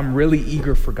so if I'm really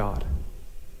eager for God,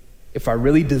 if I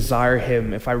really desire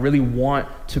him, if I really want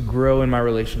to grow in my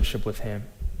relationship with him,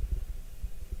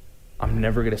 I'm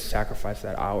never going to sacrifice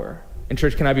that hour. And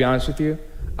church, can I be honest with you?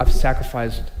 I've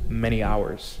sacrificed many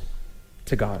hours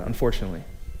to God, unfortunately.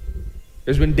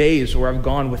 There's been days where I've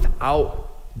gone without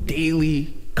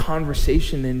daily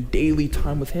conversation and daily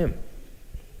time with him.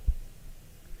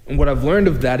 And what I've learned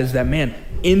of that is that, man,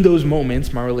 in those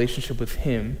moments, my relationship with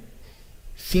him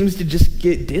seems to just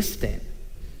get distant.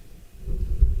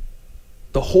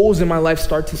 The holes in my life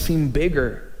start to seem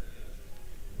bigger.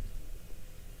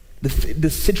 The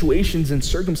situations and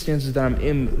circumstances that I'm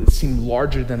in seem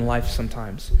larger than life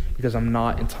sometimes because I'm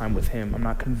not in time with him. I'm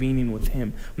not convening with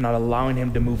him. I'm not allowing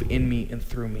him to move in me and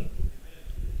through me.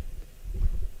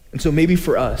 And so maybe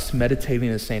for us, meditating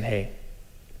is saying, hey,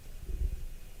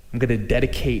 I'm going to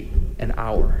dedicate an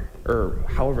hour or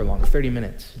however long, 30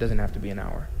 minutes. It doesn't have to be an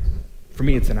hour. For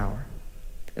me, it's an hour.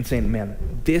 And saying,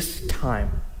 man, this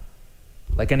time,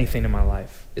 like anything in my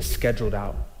life, is scheduled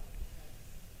out.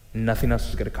 Nothing else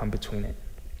is going to come between it.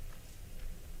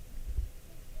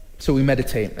 So we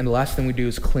meditate, and the last thing we do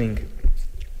is cling.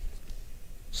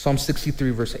 Psalm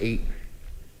 63, verse 8.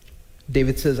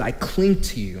 David says, I cling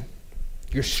to you.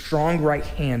 Your strong right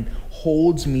hand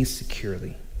holds me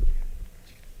securely.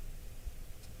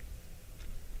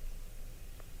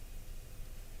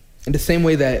 In the same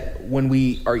way that when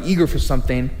we are eager for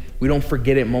something, we don't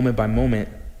forget it moment by moment.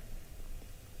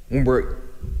 When we're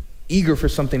eager for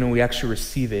something and we actually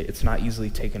receive it, it's not easily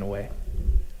taken away.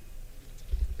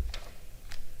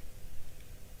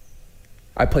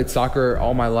 I played soccer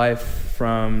all my life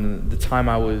from the time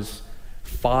I was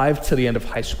 5 to the end of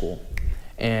high school.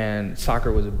 And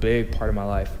soccer was a big part of my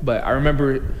life. But I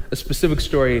remember a specific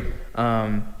story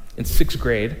in 6th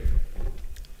grade.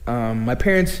 My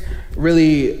parents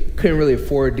couldn't really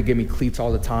afford to give me cleats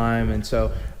all the time. And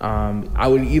so I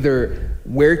would either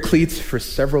wear cleats for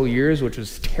several years, which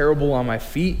was terrible on my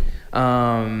feet,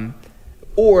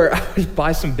 or I would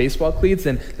buy some baseball cleats,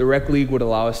 and the rec league would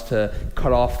allow us to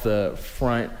cut off the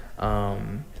front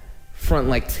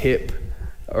like tip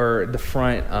or the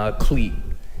front cleat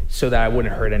so that I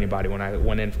wouldn't hurt anybody when I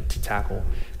went in to tackle.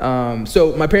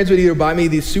 So my parents would either buy me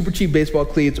these super cheap baseball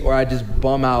cleats or I'd just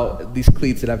bum out these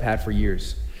cleats that I've had for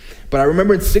years. But I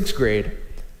remember in 6th grade,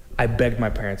 I begged my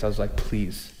parents. I was like,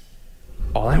 please,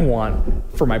 all I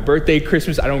want for my birthday,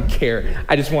 Christmas, I don't care.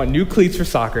 I just want new cleats for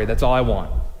soccer. That's all I want.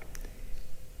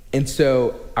 And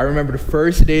so I remember the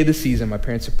first day of the season, my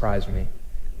parents surprised me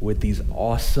with these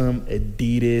awesome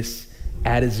Adidas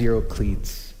Adizero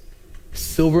cleats.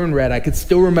 Silver and red. I could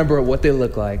still remember what they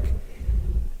looked like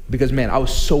because, man, I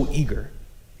was so eager.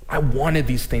 I wanted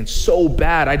these things so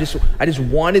bad. I just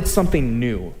wanted something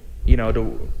new,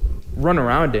 to run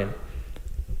around in.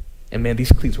 And, man,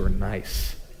 these cleats were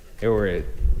nice. They were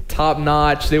top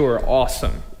notch. They were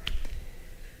awesome.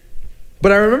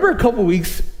 But I remember a couple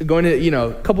weeks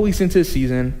into the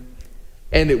season,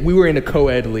 and we were in a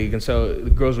co-ed league, and so the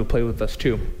girls would play with us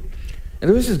too. And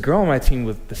there was this girl on my team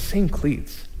with the same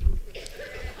cleats.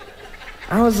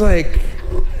 I was like,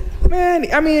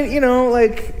 man, I mean,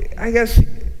 I guess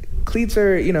cleats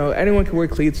are, anyone can wear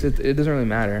cleats. It doesn't really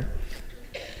matter.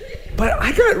 But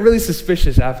I got really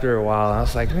suspicious after a while. I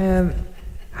was like, man,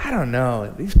 I don't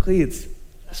know, these cleats.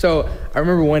 So I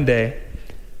remember one day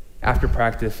after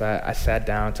practice, I sat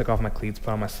down, took off my cleats,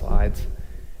 put on my slides,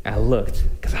 and I looked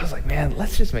because I was like, man,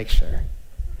 let's just make sure.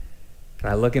 And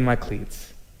I look in my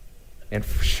cleats, and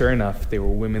sure enough, they were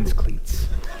women's cleats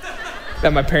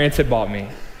that my parents had bought me.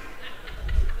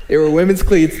 They were women's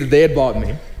cleats that they had bought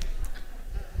me.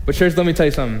 But church, let me tell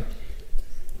you something.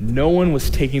 No one was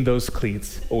taking those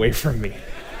cleats away from me.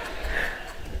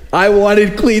 I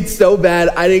wanted cleats so bad.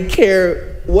 I didn't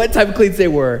care what type of cleats they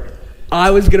were. I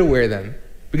was going to wear them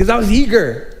because I was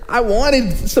eager. I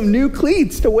wanted some new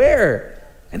cleats to wear.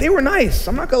 And they were nice.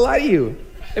 I'm not going to lie to you.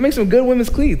 They make some good women's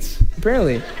cleats,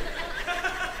 apparently.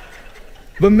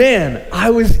 But man, I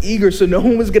was eager, so no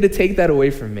one was going to take that away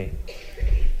from me.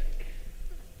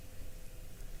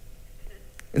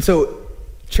 And so,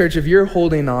 church, if you're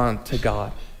holding on to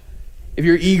God, if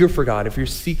you're eager for God, if you're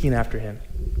seeking after him,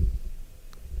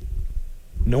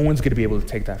 no one's going to be able to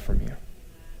take that from you.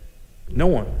 No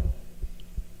one.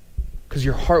 Because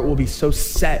your heart will be so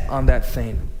set on that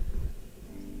thing.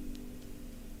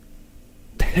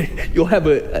 You'll have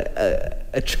a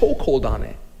chokehold on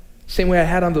it. Same way I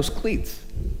had on those cleats.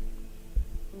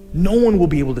 No one will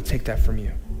be able to take that from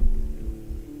you.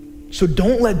 So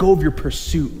don't let go of your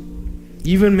pursuit.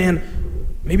 Even, man,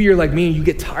 maybe you're like me and you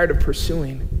get tired of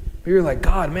pursuing. Maybe you're like,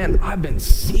 God, man, I've been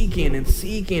seeking and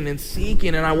seeking and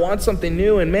seeking, and I want something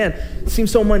new, and man, it seems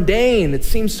so mundane. It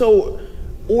seems so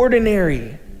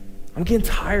ordinary. I'm getting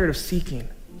tired of seeking.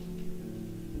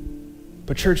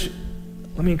 But church,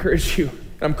 let me encourage you,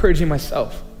 and I'm encouraging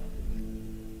myself.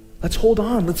 Let's hold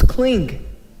on. Let's cling.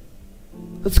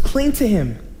 Let's cling to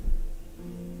him.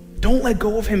 Don't let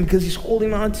go of him because he's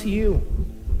holding on to you.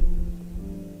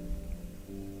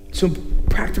 So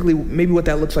practically, maybe what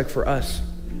that looks like for us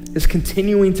is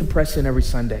continuing to press in every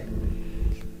Sunday.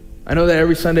 I know that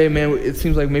every Sunday, man, it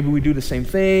seems like maybe we do the same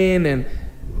thing and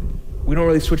we don't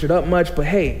really switch it up much, but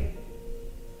hey,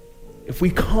 if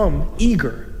we come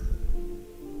eager,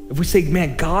 if we say,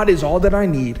 man, God is all that I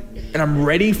need and I'm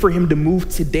ready for him to move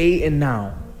today and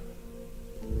now.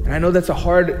 And I know that's a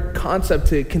hard concept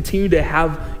to continue to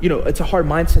have, it's a hard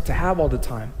mindset to have all the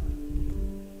time.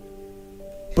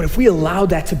 But if we allow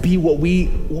that to be what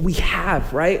we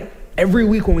have, right? Every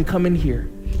week when we come in here,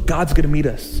 God's gonna meet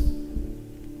us.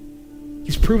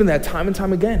 He's proven that time and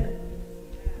time again.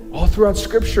 All throughout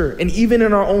scripture and even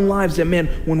in our own lives that, man,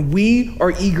 when we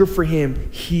are eager for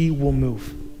him, he will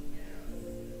move.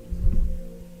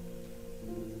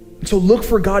 And so look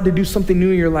for God to do something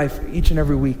new in your life each and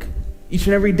every week, each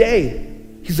and every day.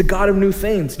 He's the God of new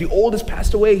things. The old has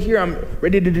passed away. Here, I'm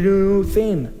ready to do a new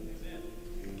thing.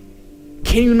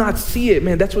 Can you not see it?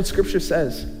 Man, that's what scripture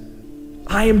says.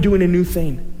 I am doing a new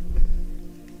thing.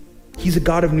 He's a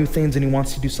God of new things and he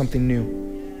wants to do something new.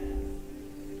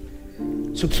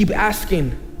 So keep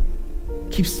asking,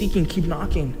 keep seeking, keep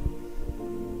knocking.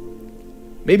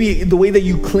 Maybe the way that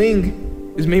you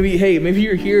cling is maybe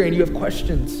you're here and you have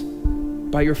questions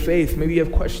about your faith. Maybe you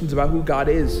have questions about who God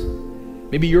is.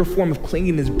 Maybe your form of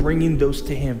clinging is bringing those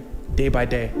to him day by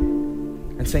day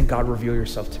and saying, God, reveal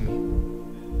yourself to me.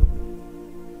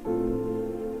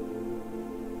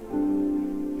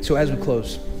 So as we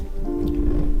close,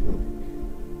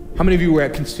 how many of you were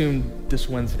at Consumed this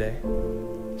Wednesday?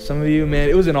 Some of you, man,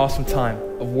 it was an awesome time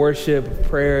of worship, of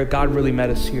prayer. God really met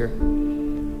us here.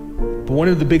 But one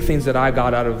of the big things that I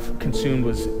got out of Consumed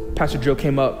was Pastor Joe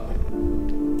came up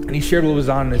and he shared what was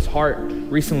on his heart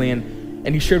recently, and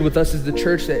he shared with us as the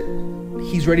church that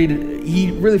he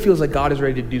really feels like God is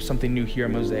ready to do something new here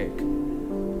at Mosaic.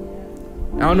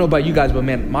 I don't know about you guys, but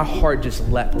man, my heart just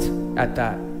leapt at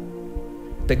that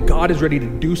God is ready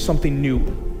to do something new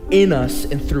in us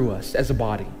and through us as a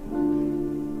body.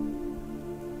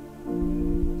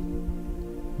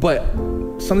 But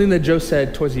something that Joe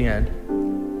said towards the end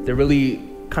that really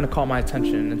kind of caught my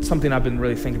attention, and something I've been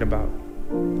really thinking about,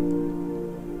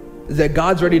 is that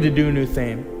God's ready to do a new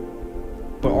thing,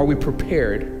 but are we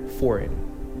prepared for it?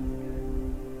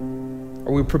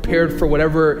 Are we prepared for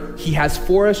whatever he has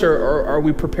for us, or are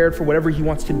we prepared for whatever he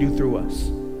wants to do through us?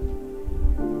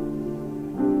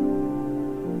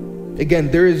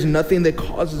 Again, there is nothing that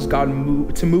causes God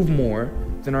to move more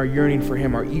than our yearning for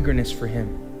him, our eagerness for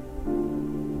him.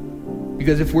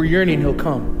 Because if we're yearning, he'll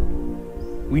come.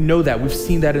 We know that. We've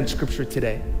seen that in scripture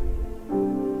today.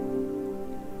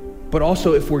 But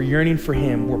also, if we're yearning for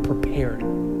him, we're prepared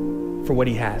for what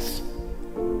he has.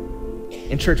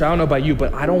 In church, I don't know about you,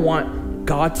 but I don't want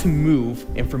God to move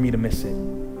and for me to miss it.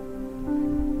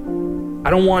 I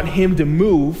don't want him to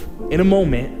move in a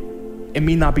moment and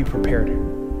me not be prepared.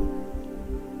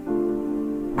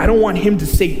 I don't want him to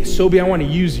say, Sobi, I want to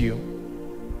use you.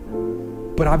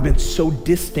 But I've been so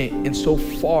distant and so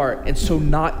far and so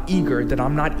not eager that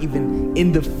I'm not even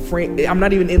in the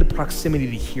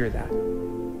proximity to hear that.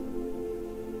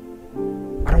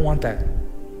 I don't want that.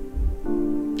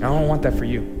 I don't want that for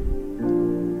you.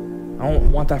 I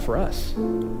don't want that for us.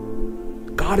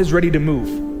 God is ready to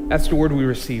move. That's the word we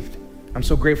received. I'm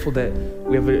so grateful that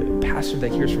we have a pastor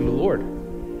that hears from the Lord.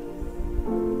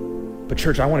 But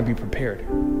church, I want to be prepared.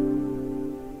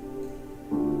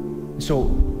 So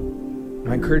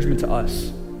my encouragement to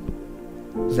us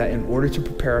is that in order to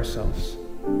prepare ourselves,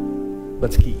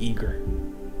 let's get eager.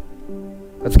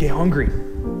 Let's get hungry.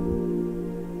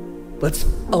 Let's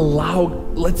allow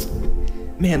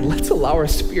our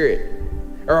spirit,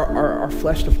 or our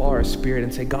flesh to follow our spirit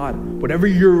and say, God, whatever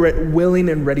you're willing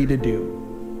and ready to do,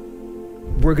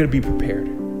 we're going to be prepared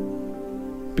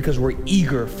because we're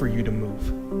eager for you to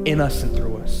move in us and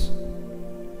through us.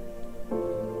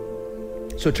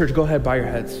 So church, go ahead, bow your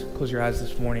heads, close your eyes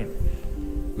this morning.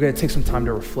 We're going to take some time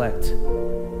to reflect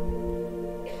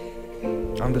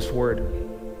on this word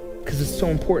because it's so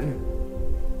important.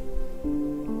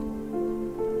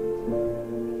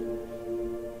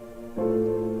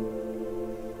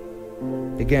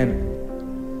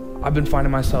 again, I've been finding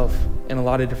myself in a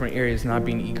lot of different areas not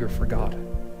being eager for God.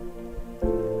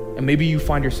 And maybe you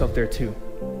find yourself there too.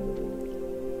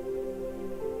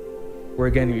 Where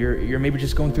again, you're maybe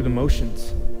just going through the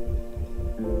motions.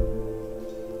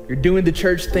 You're doing the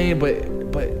church thing,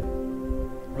 but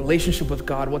relationship with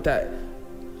God,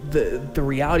 the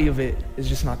reality of it is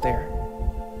just not there.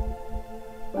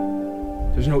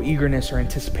 There's no eagerness or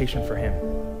anticipation for him.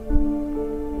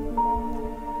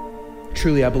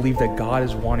 Truly, I believe that God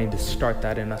is wanting to start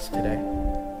that in us today.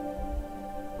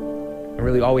 And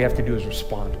really all we have to do is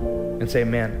respond and say,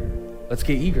 man, let's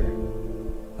get eager.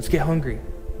 Let's get hungry.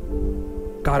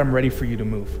 God, I'm ready for you to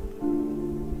move.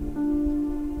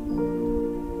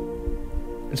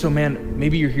 And so, man,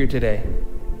 maybe you're here today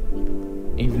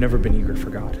and you've never been eager for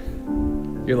God.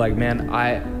 You're like, man,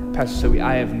 Pastor Sophie,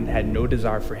 I have had no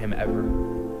desire for him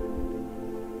ever.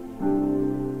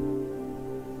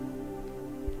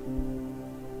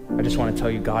 I just want to tell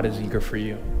you, God is eager for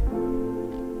you.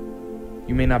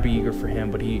 You may not be eager for him,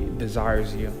 but he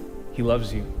desires you. He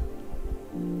loves you.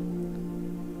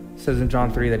 It says in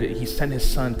John 3 that he sent his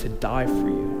son to die for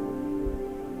you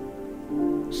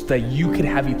so that you could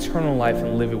have eternal life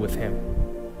and live it with him.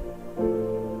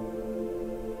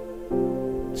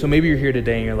 So maybe you're here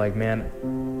today and you're like, man,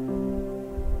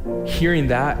 hearing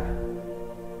that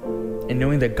and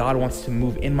knowing that God wants to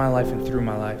move in my life and through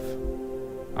my life,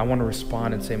 I want to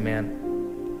respond and say, man,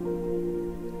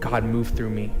 God, move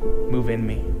through me, move in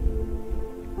me.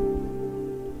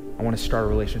 I want to start a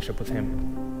relationship with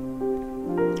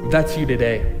him. If that's you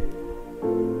today,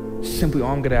 simply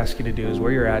all I'm going to ask you to do is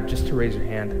where you're at, just to raise your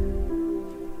hand.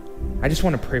 I just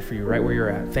want to pray for you right where you're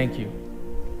at. Thank you.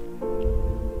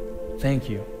 Thank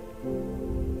you.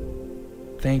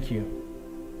 Thank you.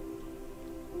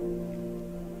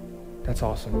 That's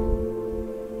awesome.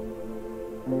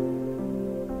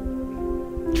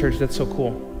 Church, that's so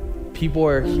cool. People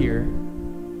are here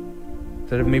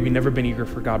that have maybe never been eager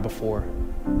for God before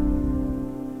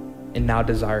and now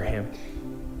desire him.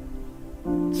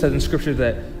 It says in scripture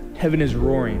that heaven is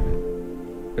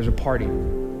roaring. There's a party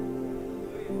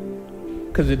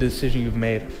because of the decision you've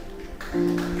made.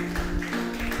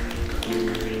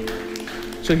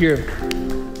 So here,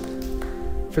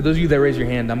 for those of you that raise your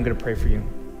hand, I'm going to pray for you.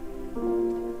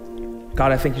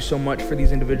 God, I thank you so much for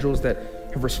these individuals that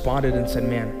have responded and said,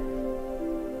 man,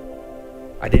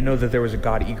 I didn't know that there was a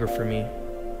God eager for me,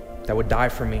 that would die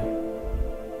for me,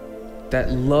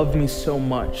 that loved me so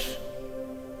much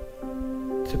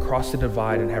to cross the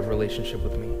divide and have a relationship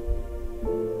with me.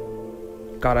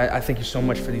 God, I thank you so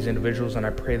much for these individuals, and I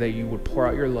pray that you would pour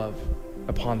out your love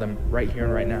upon them right here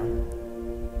and right now.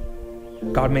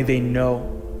 God, may they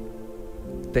know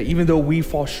that even though we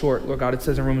fall short, Lord God, it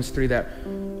says in Romans 3 that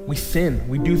we sin,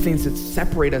 we do things that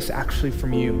separate us actually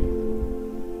from you.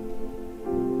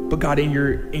 But God, in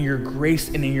your grace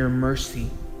and in your mercy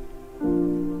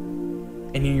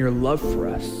and in your love for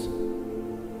us,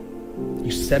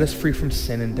 you set us free from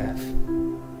sin and death.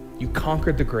 You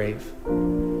conquered the grave,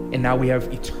 and now we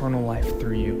have eternal life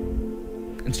through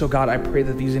you. And so God, I pray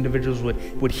that these individuals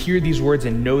would hear these words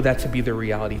and know that to be their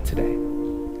reality today.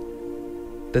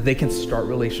 That they can start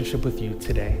relationship with you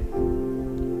today.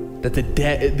 That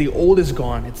the old is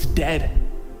gone, it's dead,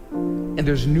 and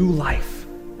there's new life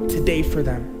today for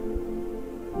them.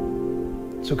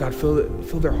 So God,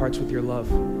 fill their hearts with your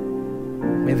love.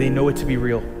 May they know it to be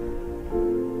real.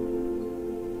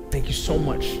 Thank you so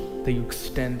much that you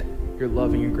extend your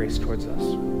love and your grace towards us.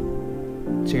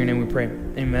 It's in your name we pray,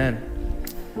 amen.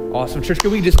 Awesome. Church,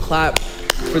 can we just clap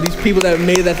for these people that have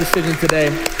made that decision today?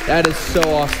 That is so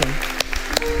awesome.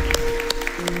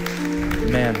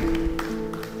 Man.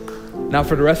 Now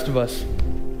for the rest of us,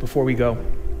 before we go,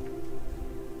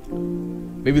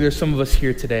 maybe there's some of us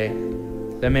here today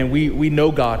that, man, we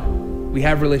know God, we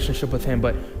have a relationship with him,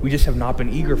 but we just have not been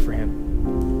eager for him.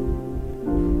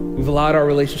 We've allowed our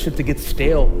relationship to get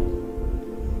stale.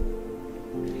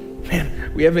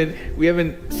 Man, we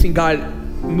haven't seen God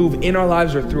move in our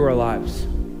lives or through our lives.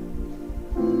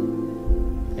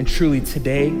 And truly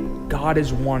today, God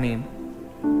is wanting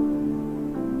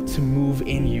to move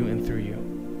in you and through you.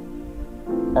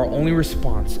 Our only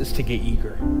response is to get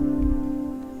eager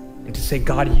and to say,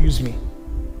 God, use me.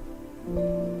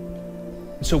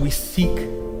 And so we seek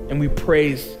and we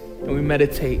praise and we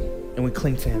meditate and we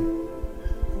cling to him.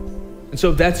 And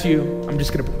so if that's you, I'm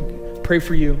just going to pray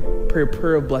for you, pray a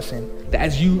prayer of blessing, that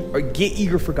as you get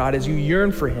eager for God, as you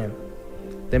yearn for him,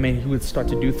 that, man, he would start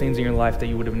to do things in your life that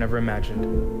you would have never imagined.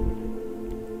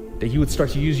 That he would start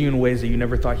to use you in ways that you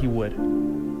never thought he would.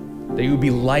 That you would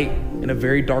be light in a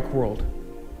very dark world.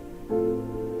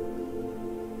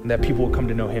 And that people will come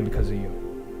to know him because of you.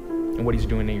 and what he's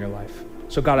doing in your life.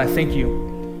 So God, I thank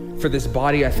you for this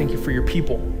body. I thank you for your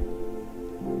people.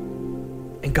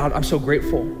 And God, I'm so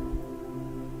grateful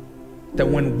that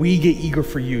when we get eager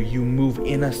for you, you move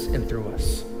in us and through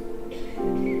us.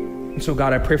 And so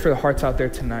God, I pray for the hearts out there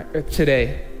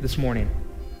this morning,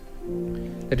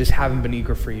 that just haven't been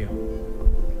eager for you,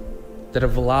 that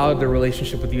have allowed their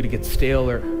relationship with you to get stale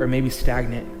or maybe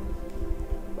stagnant.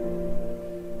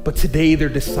 But today they're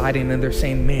deciding and they're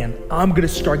saying, man, I'm going to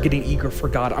start getting eager for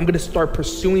God. I'm going to start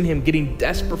pursuing him, getting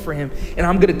desperate for him. And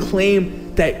I'm going to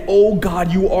claim that, oh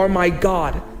God, you are my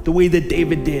God, the way that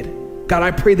David did. God, I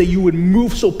pray that you would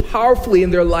move so powerfully in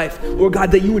their life, Lord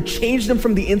God, that you would change them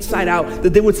from the inside out,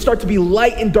 that they would start to be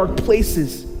light in dark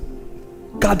places.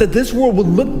 God, that this world would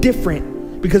look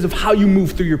different because of how you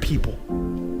move through your people.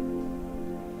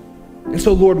 And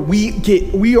so, Lord,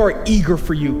 we are eager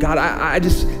for you. God, I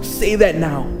just say that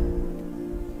now.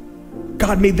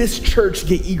 God, may this church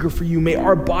get eager for you. May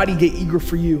our body get eager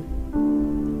for you.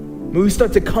 May we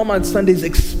start to come on Sundays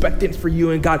expectant for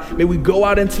you. And God, may we go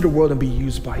out into the world and be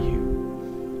used by you.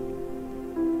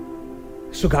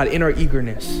 So God, in our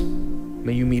eagerness,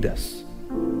 may you meet us.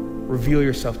 Reveal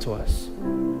yourself to us.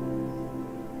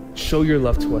 Show your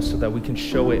love to us so that we can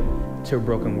show it to a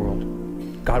broken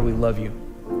world. God, we love you.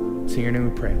 It's in your name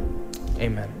we pray.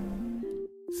 Amen.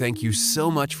 Thank you so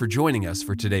much for joining us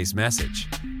for today's message.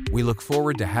 We look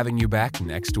forward to having you back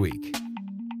next week.